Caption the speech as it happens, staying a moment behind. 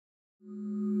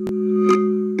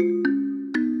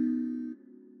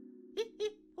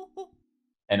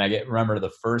And remember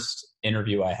the first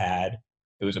interview I had,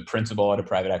 it was a principal at a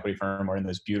private equity firm. We're in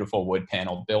this beautiful wood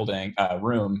paneled building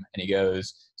room. And he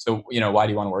goes, so, why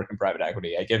do you want to work in private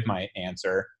equity? I give my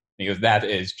answer. And he goes,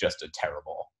 that's just a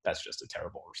terrible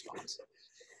response.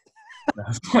 And I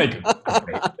was like,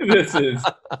 great.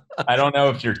 I don't know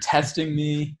if you're testing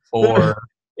me or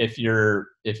if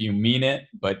you mean it,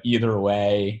 but either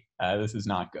way, this is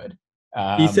not good.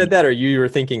 He said that, or you were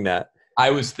thinking that? I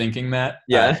was thinking that.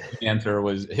 Yeah.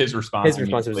 His response was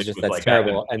just, that's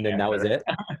terrible. And then that was it.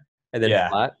 And then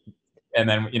flat. And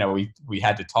then, we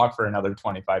had to talk for another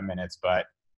 25 minutes, but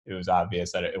it was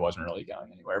obvious that it wasn't really going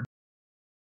anywhere.